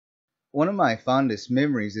One of my fondest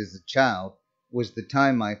memories as a child was the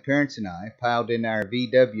time my parents and I piled in our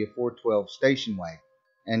VW 412 station wagon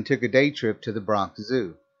and took a day trip to the Bronx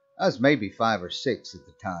Zoo. I was maybe 5 or 6 at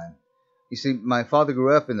the time. You see, my father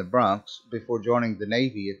grew up in the Bronx before joining the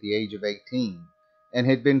Navy at the age of 18 and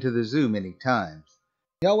had been to the zoo many times.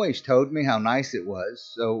 He always told me how nice it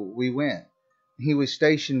was, so we went. He was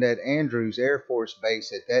stationed at Andrews Air Force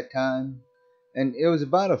Base at that time, and it was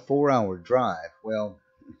about a 4 hour drive. Well,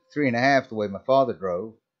 3.5 the way my father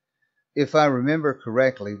drove. If I remember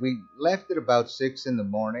correctly, we left at about 6 in the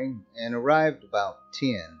morning and arrived about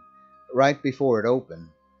 10, right before it opened.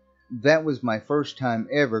 That was my first time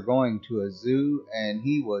ever going to a zoo, and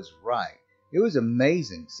he was right. It was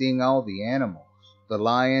amazing seeing all the animals, the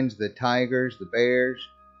lions, the tigers, the bears.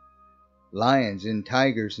 Lions and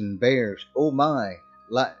tigers and bears. Oh my.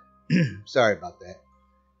 Sorry about that.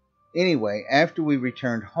 Anyway, after we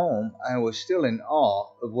returned home, I was still in awe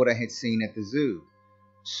of what I had seen at the zoo.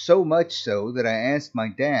 So much so that I asked my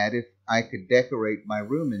dad if I could decorate my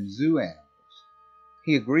room in zoo animals.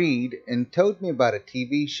 He agreed and told me about a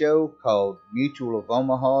TV show called Mutual of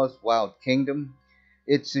Omaha's Wild Kingdom.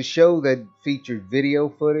 It's a show that featured video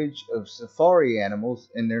footage of safari animals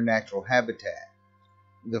in their natural habitat.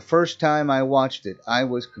 The first time I watched it, I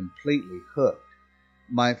was completely hooked.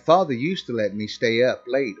 My father used to let me stay up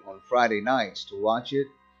late on Friday nights to watch it,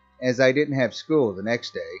 as I didn't have school the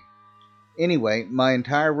next day. Anyway, my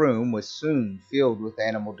entire room was soon filled with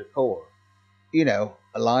animal decor. You know,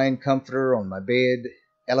 a lion comforter on my bed,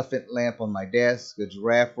 elephant lamp on my desk, a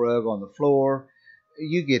giraffe rug on the floor.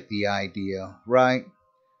 You get the idea, right?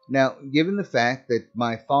 Now, given the fact that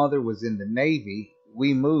my father was in the Navy,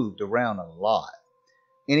 we moved around a lot.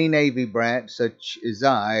 Any Navy brat such as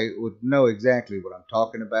I would know exactly what I'm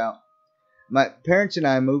talking about. My parents and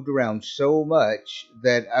I moved around so much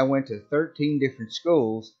that I went to 13 different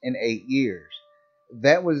schools in 8 years.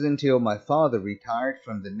 That was until my father retired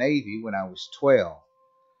from the Navy when I was 12.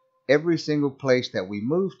 Every single place that we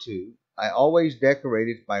moved to, I always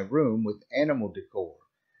decorated my room with animal decor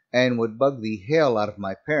and would bug the hell out of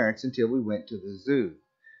my parents until we went to the zoo.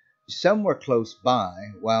 Some were close by,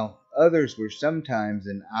 while others were sometimes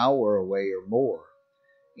an hour away or more.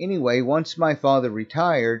 Anyway, once my father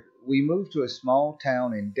retired, we moved to a small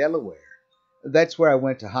town in Delaware. That's where I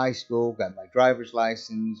went to high school, got my driver's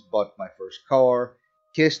license, bought my first car,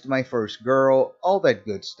 kissed my first girl, all that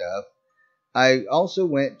good stuff. I also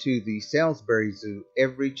went to the Salisbury Zoo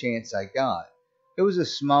every chance I got. It was a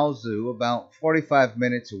small zoo about 45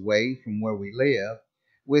 minutes away from where we live,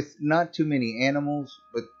 with not too many animals,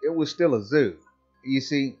 but it was still a zoo. You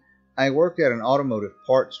see, I worked at an automotive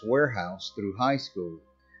parts warehouse through high school,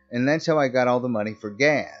 and that's how I got all the money for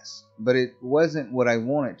gas, but it wasn't what I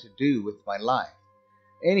wanted to do with my life.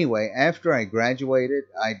 Anyway, after I graduated,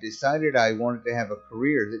 I decided I wanted to have a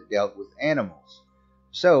career that dealt with animals.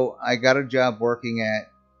 So I got a job working at,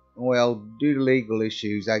 well, due to legal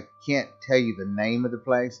issues, I can't tell you the name of the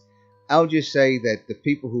place. I'll just say that the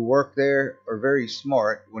people who work there are very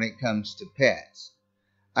smart when it comes to pets.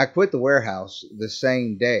 I quit the warehouse the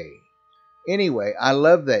same day. Anyway, I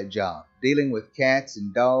love that job. Dealing with cats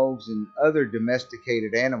and dogs and other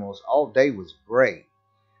domesticated animals all day was great.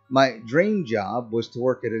 My dream job was to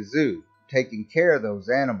work at a zoo, taking care of those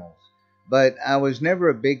animals, but I was never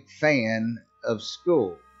a big fan of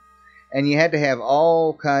school. And you had to have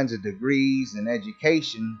all kinds of degrees and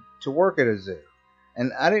education to work at a zoo.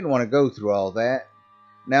 And I didn't want to go through all that.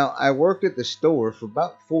 Now, I worked at the store for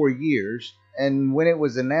about 4 years, and when it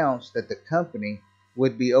was announced that the company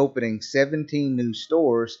would be opening 17 new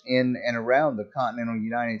stores in and around the continental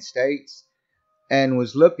United States and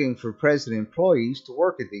was looking for present employees to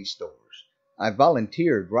work at these stores, I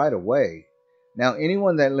volunteered right away. Now,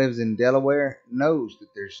 anyone that lives in Delaware knows that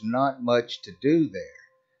there's not much to do there.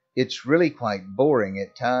 It's really quite boring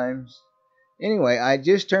at times. Anyway, I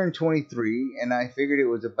just turned 23 and I figured it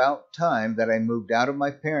was about time that I moved out of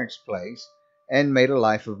my parents' place and made a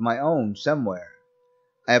life of my own somewhere.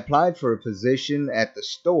 I applied for a position at the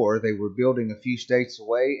store they were building a few states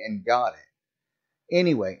away and got it.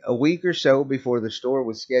 Anyway, a week or so before the store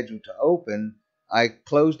was scheduled to open, I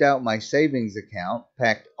closed out my savings account,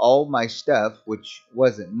 packed all my stuff, which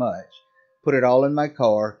wasn't much, put it all in my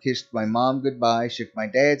car, kissed my mom goodbye, shook my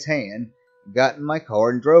dad's hand, got in my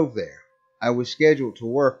car and drove there. I was scheduled to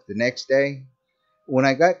work the next day. When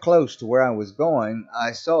I got close to where I was going,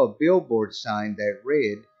 I saw a billboard sign that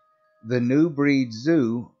read, "The New Breed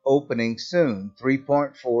Zoo opening soon,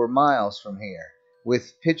 3.4 miles from here,"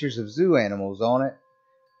 with pictures of zoo animals on it.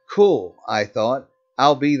 Cool, I thought.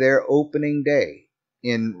 I'll be there opening day.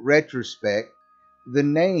 In retrospect, The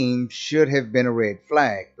name should have been a red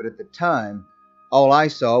flag, but at the time, all I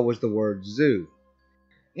saw was the word zoo.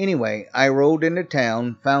 Anyway, I rolled into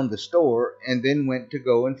town, found the store, and then went to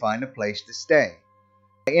go and find a place to stay.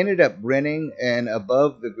 I ended up renting an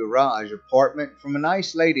above the garage apartment from a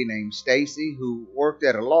nice lady named Stacy who worked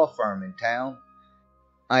at a law firm in town.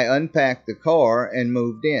 I unpacked the car and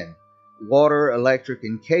moved in. Water, electric,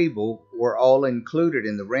 and cable were all included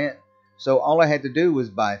in the rent, so all I had to do was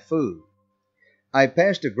buy food. I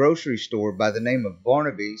passed a grocery store by the name of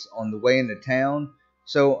Barnaby's on the way into town,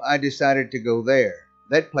 so I decided to go there.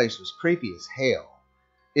 That place was creepy as hell.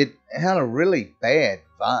 It had a really bad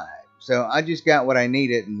vibe, so I just got what I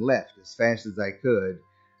needed and left as fast as I could.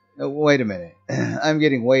 Wait a minute. I'm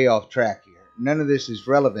getting way off track here. None of this is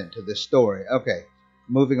relevant to the story. Okay,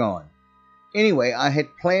 moving on. Anyway, I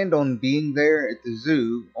had planned on being there at the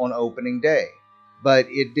zoo on opening day, but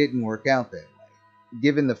it didn't work out that way.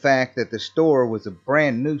 Given the fact that the store was a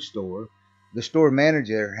brand new store, the store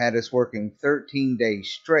manager had us working 13 days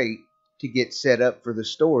straight to get set up for the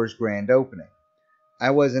store's grand opening.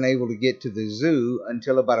 I wasn't able to get to the zoo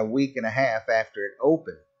until about a week and a half after it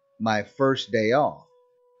opened, my first day off.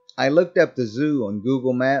 I looked up the zoo on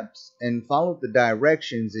Google Maps and followed the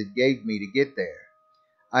directions it gave me to get there.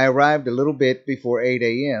 I arrived a little bit before 8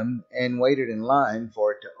 a.m. and waited in line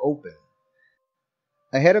for it to open.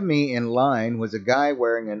 Ahead of me in line was a guy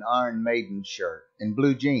wearing an Iron Maiden shirt and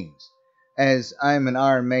blue jeans. As I'm an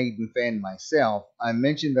Iron Maiden fan myself, I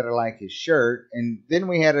mentioned that I like his shirt, and then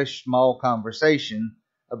we had a small conversation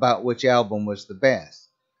about which album was the best.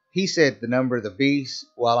 He said The Number of the Beast,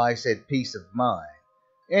 while I said Peace of Mind.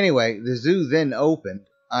 Anyway, the zoo then opened.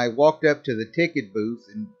 I walked up to the ticket booth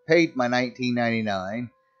and paid my $19.99,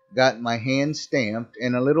 got my hand stamped,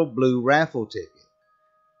 and a little blue raffle ticket.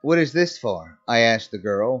 "What is this for?" I asked the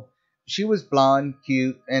girl. She was blonde,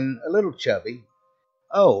 cute, and a little chubby.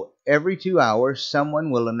 "Oh, every 2 hours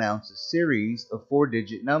someone will announce a series of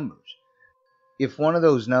 4-digit numbers. If one of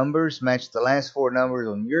those numbers match the last 4 numbers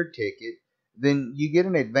on your ticket, then you get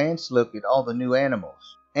an advanced look at all the new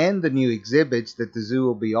animals and the new exhibits that the zoo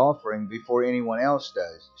will be offering before anyone else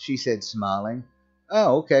does," she said, smiling.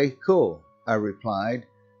 "Oh, okay, cool," I replied.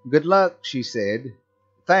 "Good luck," she said.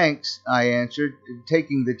 "Thanks," I answered,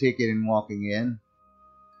 taking the ticket and walking in.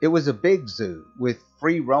 It was a big zoo with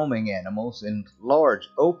free roaming animals and large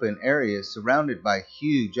open areas surrounded by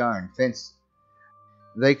huge iron fences.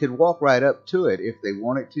 They could walk right up to it if they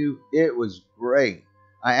wanted to. It was great.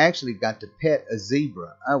 I actually got to pet a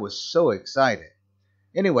zebra. I was so excited.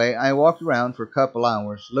 Anyway, I walked around for a couple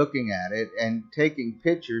hours looking at it and taking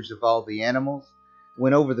pictures of all the animals.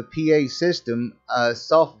 When over the PA system, a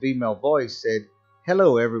soft female voice said,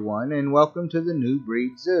 "Hello everyone and welcome to the New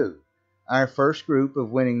Breed Zoo. Our first group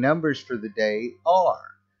of winning numbers for the day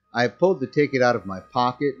are..." I pulled the ticket out of my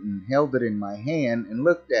pocket and held it in my hand and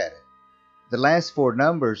looked at it. The last 4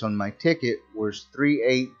 numbers on my ticket was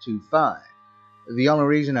 3825. The only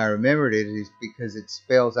reason I remembered it is because it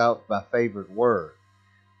spells out my favorite word.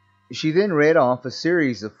 She then read off a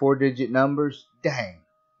series of 4-digit numbers. "Dang,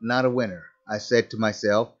 not a winner," I said to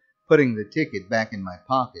myself, putting the ticket back in my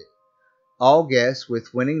pocket. "All guests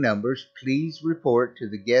with winning numbers, please report to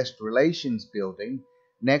the Guest Relations Building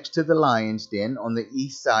next to the Lion's Den on the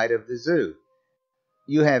east side of the zoo.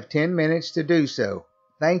 You have 10 minutes to do so.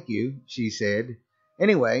 Thank you," she said.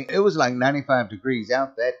 Anyway, it was like 95 degrees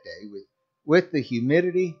out that day. With the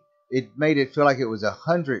humidity, it made it feel like it was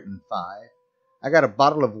 105. I got a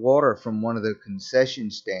bottle of water from one of the concession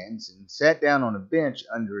stands and sat down on a bench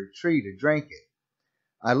under a tree to drink it.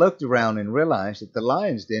 I looked around and realized that the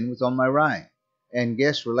Lion's Den was on my right and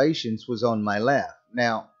Guest Relations was on my left.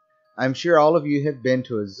 Now, I'm sure all of you have been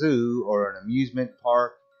to a zoo or an amusement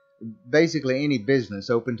park, basically any business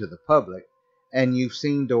open to the public, and you've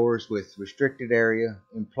seen doors with restricted area,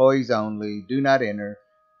 employees only, do not enter,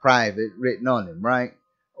 private written on them, right?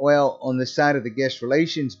 Well, on the side of the Guest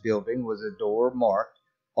Relations Building was a door marked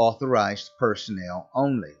Authorized Personnel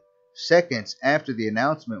Only. Seconds after the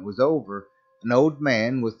announcement was over, an old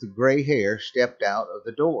man with the gray hair stepped out of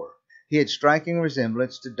the door. He had striking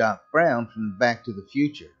resemblance to Doc Brown from Back to the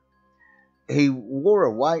Future. He wore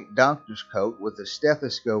a white doctor's coat with a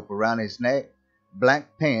stethoscope around his neck,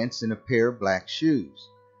 black pants, and a pair of black shoes.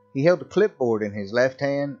 He held a clipboard in his left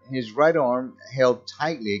hand, his right arm held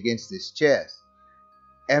tightly against his chest.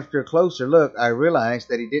 After a closer look, I realized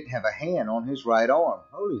that he didn't have a hand on his right arm.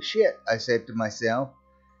 "Holy shit," I said to myself.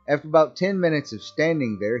 After about 10 minutes of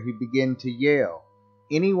standing there, he began to yell,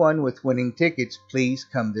 "Anyone with winning tickets, please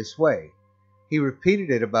come this way." He repeated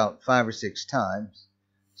it about 5 or 6 times.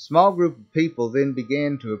 A small group of people then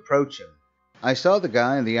began to approach him. I saw the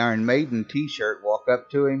guy in the Iron Maiden t-shirt walk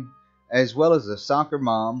up to him, as well as a soccer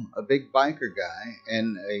mom, a big biker guy,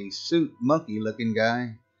 and a suit monkey-looking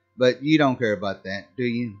guy. But you don't care about that, do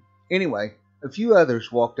you? Anyway, a few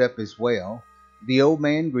others walked up as well. The old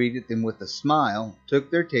man greeted them with a smile,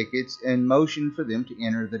 took their tickets, and motioned for them to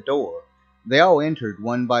enter the door. They all entered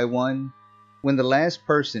one by one. When the last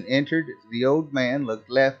person entered, the old man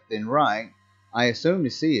looked left and right, I assumed to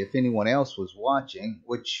see if anyone else was watching,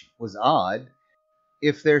 which was odd.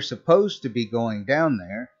 If they're supposed to be going down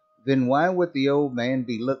there, then why would the old man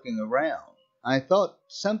be looking around? I thought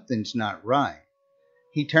something's not right.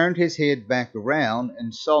 He turned his head back around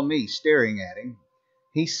and saw me staring at him.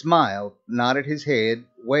 He smiled, nodded his head,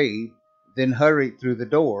 waved, then hurried through the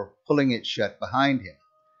door, pulling it shut behind him.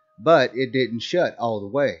 But it didn't shut all the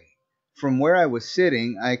way. From where I was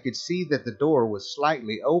sitting, I could see that the door was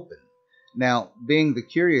slightly open. Now, being the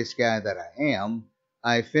curious guy that I am,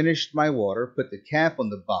 I finished my water, put the cap on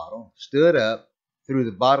the bottle, stood up, threw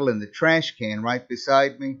the bottle in the trash can right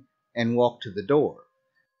beside me, and walked to the door.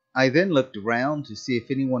 I then looked around to see if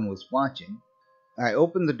anyone was watching. I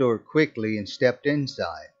opened the door quickly and stepped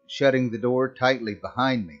inside, shutting the door tightly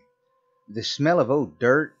behind me. The smell of old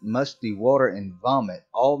dirt, musty water, and vomit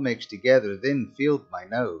all mixed together then filled my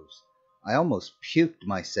nose. I almost puked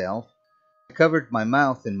myself. I covered my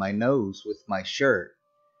mouth and my nose with my shirt.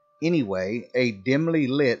 Anyway, a dimly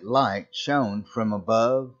lit light shone from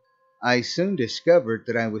above. I soon discovered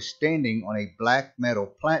that I was standing on a black metal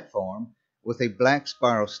platform with a black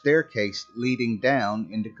spiral staircase leading down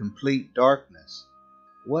into complete darkness.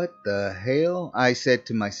 What the hell? I said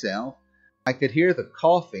to myself. I could hear the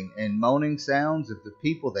coughing and moaning sounds of the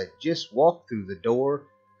people that just walked through the door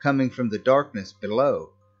coming from the darkness below.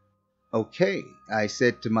 Okay, I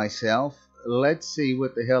said to myself, let's see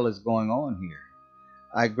what the hell is going on here.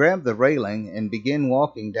 I grabbed the railing and began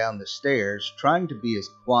walking down the stairs, trying to be as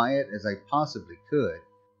quiet as I possibly could.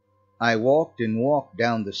 I walked and walked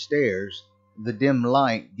down the stairs, the dim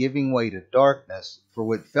light giving way to darkness for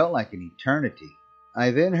what felt like an eternity.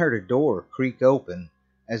 I then heard a door creak open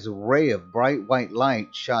as a ray of bright white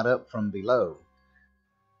light shot up from below.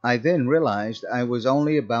 I then realized I was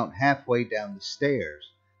only about halfway down the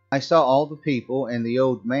stairs. I saw all the people and the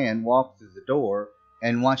old man walk through the door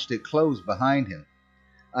and watched it close behind him.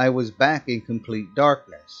 I was back in complete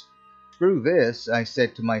darkness. Screw this, I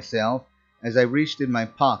said to myself as I reached in my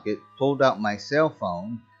pocket, pulled out my cell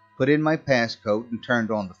phone, put in my passcode, and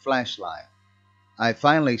turned on the flashlight. I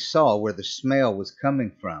finally saw where the smell was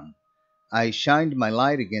coming from. I shined my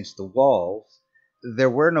light against the walls. There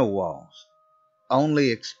were no walls,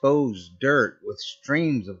 only exposed dirt with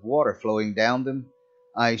streams of water flowing down them.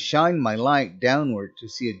 I shined my light downward to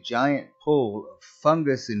see a giant pool of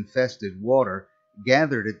fungus-infested water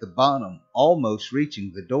gathered at the bottom, almost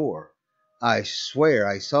reaching the door. I swear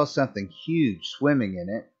I saw something huge swimming in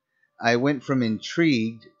it. I went from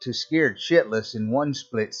intrigued to scared shitless in one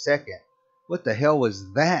split second. What the hell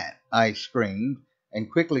was that? I screamed,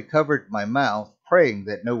 and quickly covered my mouth, praying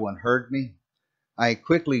that no one heard me. I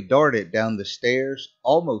quickly darted down the stairs,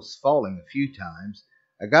 almost falling a few times.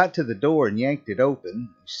 I got to the door and yanked it open,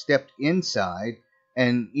 stepped inside,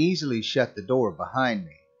 and easily shut the door behind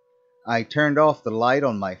me. I turned off the light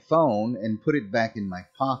on my phone and put it back in my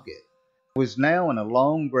pocket. I was now in a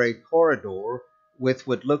long gray corridor with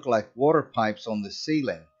what looked like water pipes on the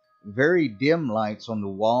ceiling, very dim lights on the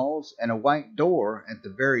walls, and a white door at the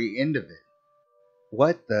very end of it.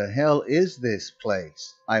 What the hell is this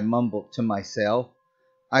place? I mumbled to myself.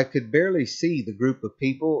 I could barely see the group of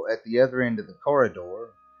people at the other end of the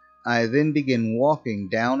corridor. I then began walking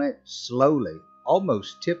down it slowly,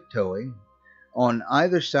 almost tiptoeing. On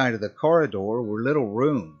either side of the corridor were little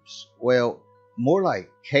rooms, well, more like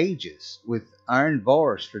cages, with iron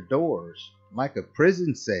bars for doors, like a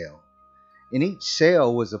prison cell. In each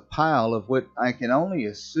cell was a pile of what I can only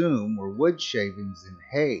assume were wood shavings and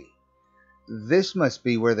hay. This must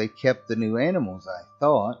be where they kept the new animals, I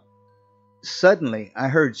thought. Suddenly, I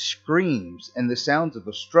heard screams and the sounds of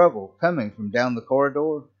a struggle coming from down the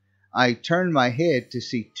corridor. I turned my head to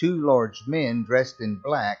see two large men dressed in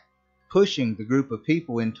black, pushing the group of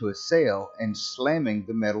people into a cell and slamming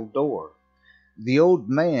the metal door. The old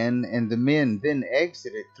man and the men then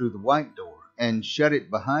exited through the white door and shut it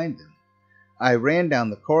behind them. I ran down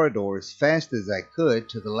the corridor as fast as I could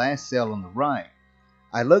to the last cell on the right.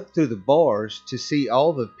 I looked through the bars to see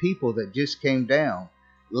all the people that just came down,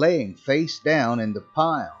 laying face down in the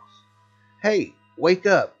piles. Hey, wake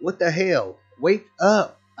up! What the hell? Wake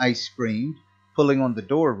up! I screamed, pulling on the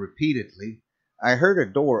door repeatedly. I heard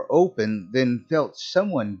a door open, then felt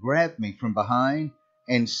someone grab me from behind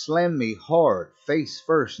and slammed me hard, face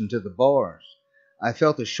first, into the bars. I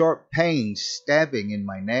felt a sharp pain stabbing in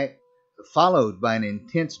my neck, followed by an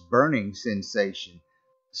intense burning sensation.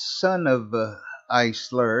 Son of a... I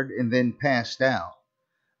slurred, and then passed out.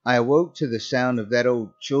 I awoke to the sound of that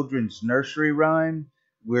old children's nursery rhyme,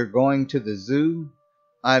 "We're going to the zoo."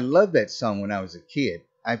 I loved that song when I was a kid.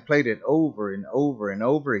 I played it over and over and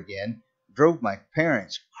over again, drove my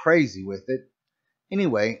parents crazy with it.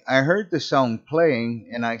 Anyway, I heard the song playing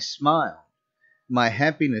and I smiled. My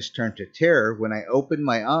happiness turned to terror when I opened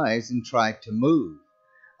my eyes and tried to move.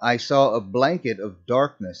 I saw a blanket of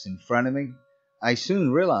darkness in front of me. I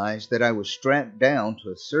soon realized that I was strapped down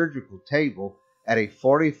to a surgical table at a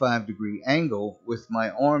 45-degree angle with my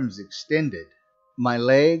arms extended. My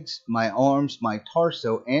legs, my arms, my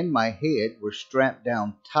torso, and my head were strapped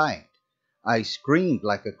down tight. I screamed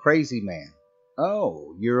like a crazy man.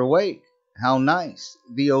 "Oh, you're awake. How nice,"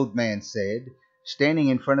 the old man said, standing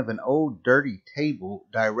in front of an old dirty table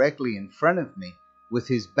directly in front of me with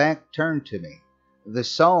his back turned to me. The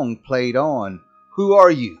song played on. "Who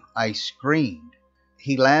are you?" I screamed.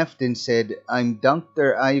 He laughed and said, "I'm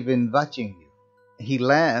Dr. Ivan watching you." He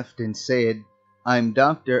laughed and said, "I'm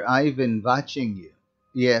Dr. Ivan watching you."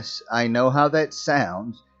 Yes, I know how that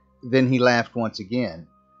sounds. Then he laughed once again.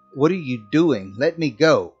 "What are you doing? Let me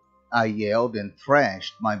go," I yelled and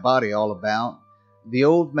thrashed my body all about. The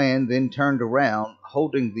old man then turned around,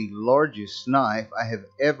 holding the largest knife I have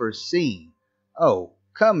ever seen. "Oh,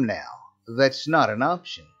 come now. That's not an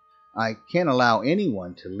option. I can't allow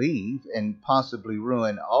anyone to leave and possibly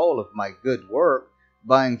ruin all of my good work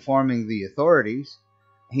by informing the authorities."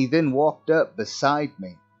 He then walked up beside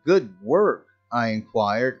me. "Good work?" I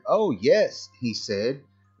inquired. "Oh, yes," he said.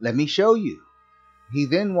 "Let me show you." He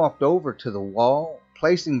then walked over to the wall,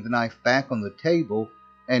 placing the knife back on the table,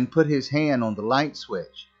 and put his hand on the light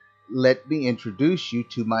switch. "Let me introduce you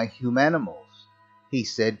to my humanimals," he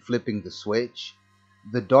said, flipping the switch.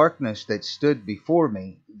 The darkness that stood before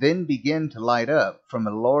me then began to light up from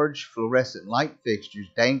a large fluorescent light fixtures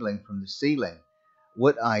dangling from the ceiling.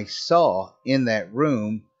 What I saw in that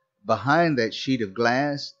room, behind that sheet of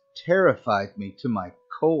glass, terrified me to my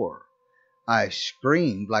core. I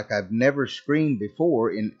screamed like I've never screamed before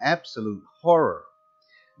in absolute horror.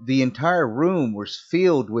 The entire room was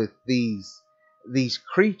filled with these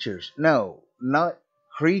creatures. No, not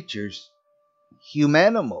creatures,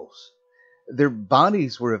 humanimals. Their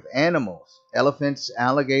bodies were of animals, elephants,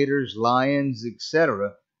 alligators, lions,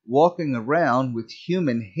 etc., walking around with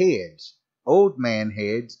human heads, old man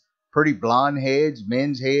heads, pretty blonde heads,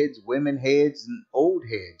 men's heads, women heads, and old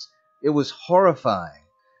heads. It was horrifying.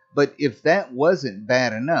 But if that wasn't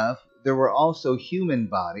bad enough, there were also human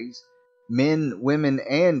bodies, men, women,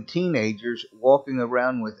 and teenagers walking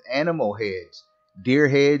around with animal heads, deer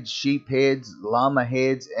heads, sheep heads, llama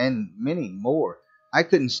heads, and many more. I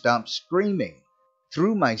couldn't stop screaming.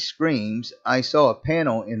 Through my screams, I saw a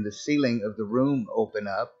panel in the ceiling of the room open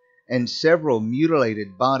up, and several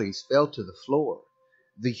mutilated bodies fell to the floor.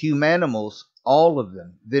 The humanimals, all of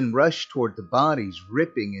them, then rushed toward the bodies,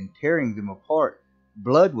 ripping and tearing them apart.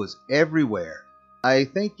 Blood was everywhere. "I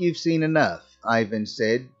think you've seen enough," Ivan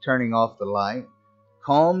said, turning off the light.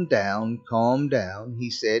 Calm down," he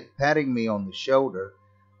said, patting me on the shoulder.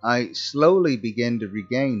 I slowly began to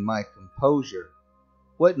regain my composure.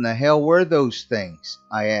 "What in the hell were those things?"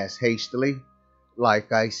 I asked hastily.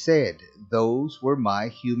 "Like I said, those were my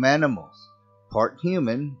humanimals. Part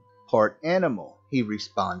human, part animal," he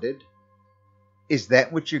responded. "Is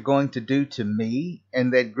that what you're going to do to me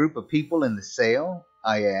and that group of people in the cell?"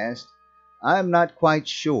 I asked. "I'm not quite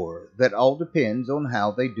sure. That all depends on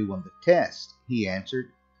how they do on the test," he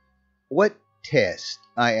answered. "What test?"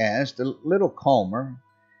 I asked, a little calmer.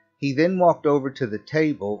 He then walked over to the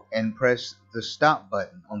table and pressed the stop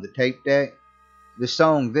button on the tape deck. The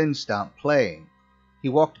song then stopped playing. He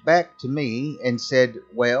walked back to me and said,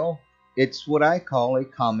 "Well, it's what I call a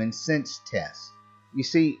common sense test. You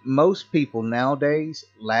see, most people nowadays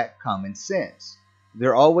lack common sense.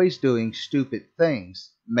 They're always doing stupid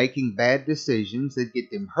things, making bad decisions that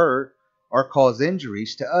get them hurt or cause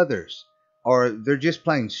injuries to others. Or they're just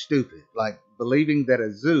plain stupid, like believing that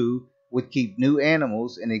a zoo would keep new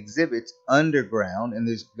animals and exhibits underground in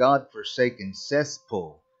this god-forsaken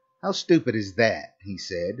cesspool. How stupid is that?" he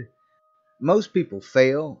said. "Most people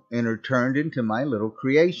fail and are turned into my little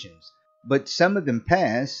creations, but some of them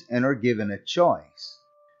pass and are given a choice."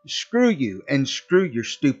 "Screw you and screw your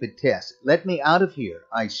stupid test. Let me out of here,"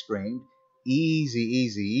 I screamed. "Easy,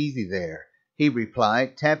 easy, easy there," he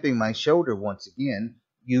replied, tapping my shoulder once again.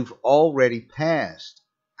 "You've already passed."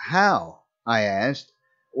 "How?" I asked.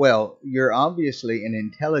 "Well, you're obviously an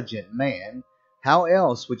intelligent man. How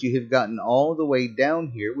else would you have gotten all the way down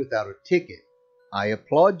here without a ticket? I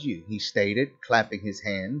applaud you, he stated, clapping his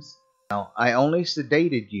hands. Now, I only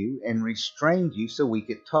sedated you and restrained you so we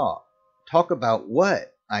could talk. Talk about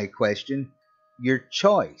what? I questioned. Your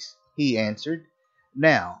choice, he answered.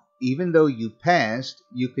 Now, even though you passed,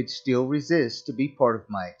 you could still resist to be part of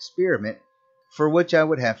my experiment, for which I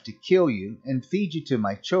would have to kill you and feed you to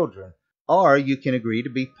my children, or you can agree to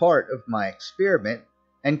be part of my experiment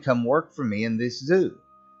and come work for me in this zoo.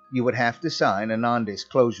 You would have to sign a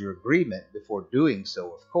non-disclosure agreement before doing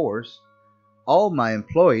so, of course. All my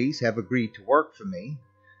employees have agreed to work for me.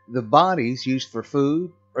 The bodies used for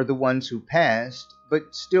food are the ones who passed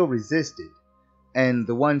but still resisted, and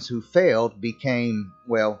the ones who failed became,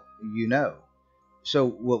 well, you know. So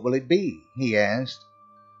what will it be? He asked.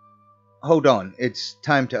 Hold on, it's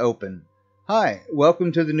time to open. Hi,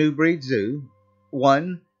 welcome to the New Breed Zoo.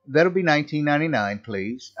 One, that'll be $19.99,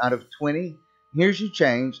 please. Out of 20, here's your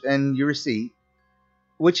change and your receipt.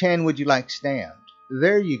 Which hand would you like stamped?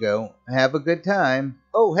 There you go. Have a good time.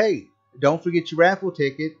 Oh, hey, don't forget your raffle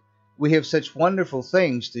ticket. We have such wonderful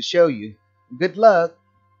things to show you. Good luck.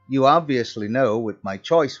 You obviously know what my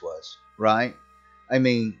choice was, right? I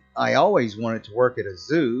mean, I always wanted to work at a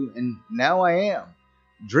zoo, and now I am.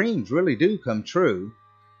 Dreams really do come true.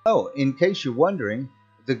 Oh, in case you're wondering,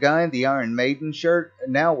 the guy in the Iron Maiden shirt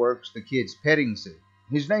now works the kids' petting zoo.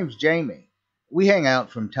 His name's Jamie. We hang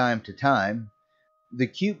out from time to time. The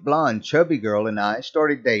cute blonde chubby girl and I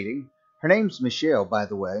started dating. Her name's Michelle, by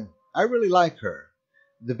the way. I really like her.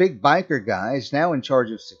 The big biker guy is now in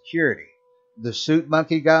charge of security. The suit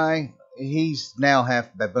monkey guy, he's now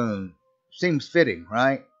half baboon. Seems fitting,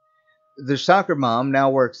 right? The soccer mom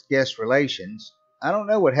now works guest relations. I don't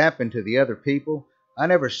know what happened to the other people. I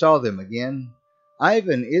never saw them again.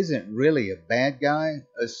 Ivan isn't really a bad guy,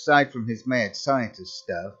 aside from his mad scientist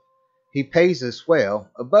stuff. He pays us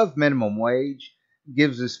well, above minimum wage,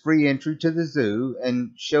 gives us free entry to the zoo,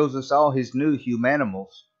 and shows us all his new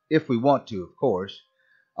humanimals, if we want to, of course.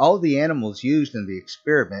 All the animals used in the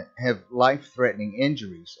experiment have life-threatening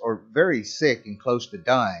injuries or very sick and close to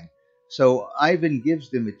dying, so Ivan gives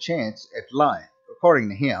them a chance at life, according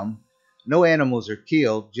to him. No animals are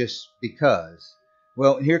killed just because.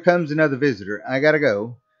 Well, here comes another visitor. I gotta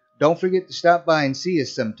go. Don't forget to stop by and see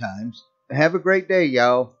us sometimes. Have a great day,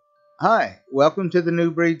 y'all. Hi, welcome to the New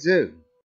Breed Zoo.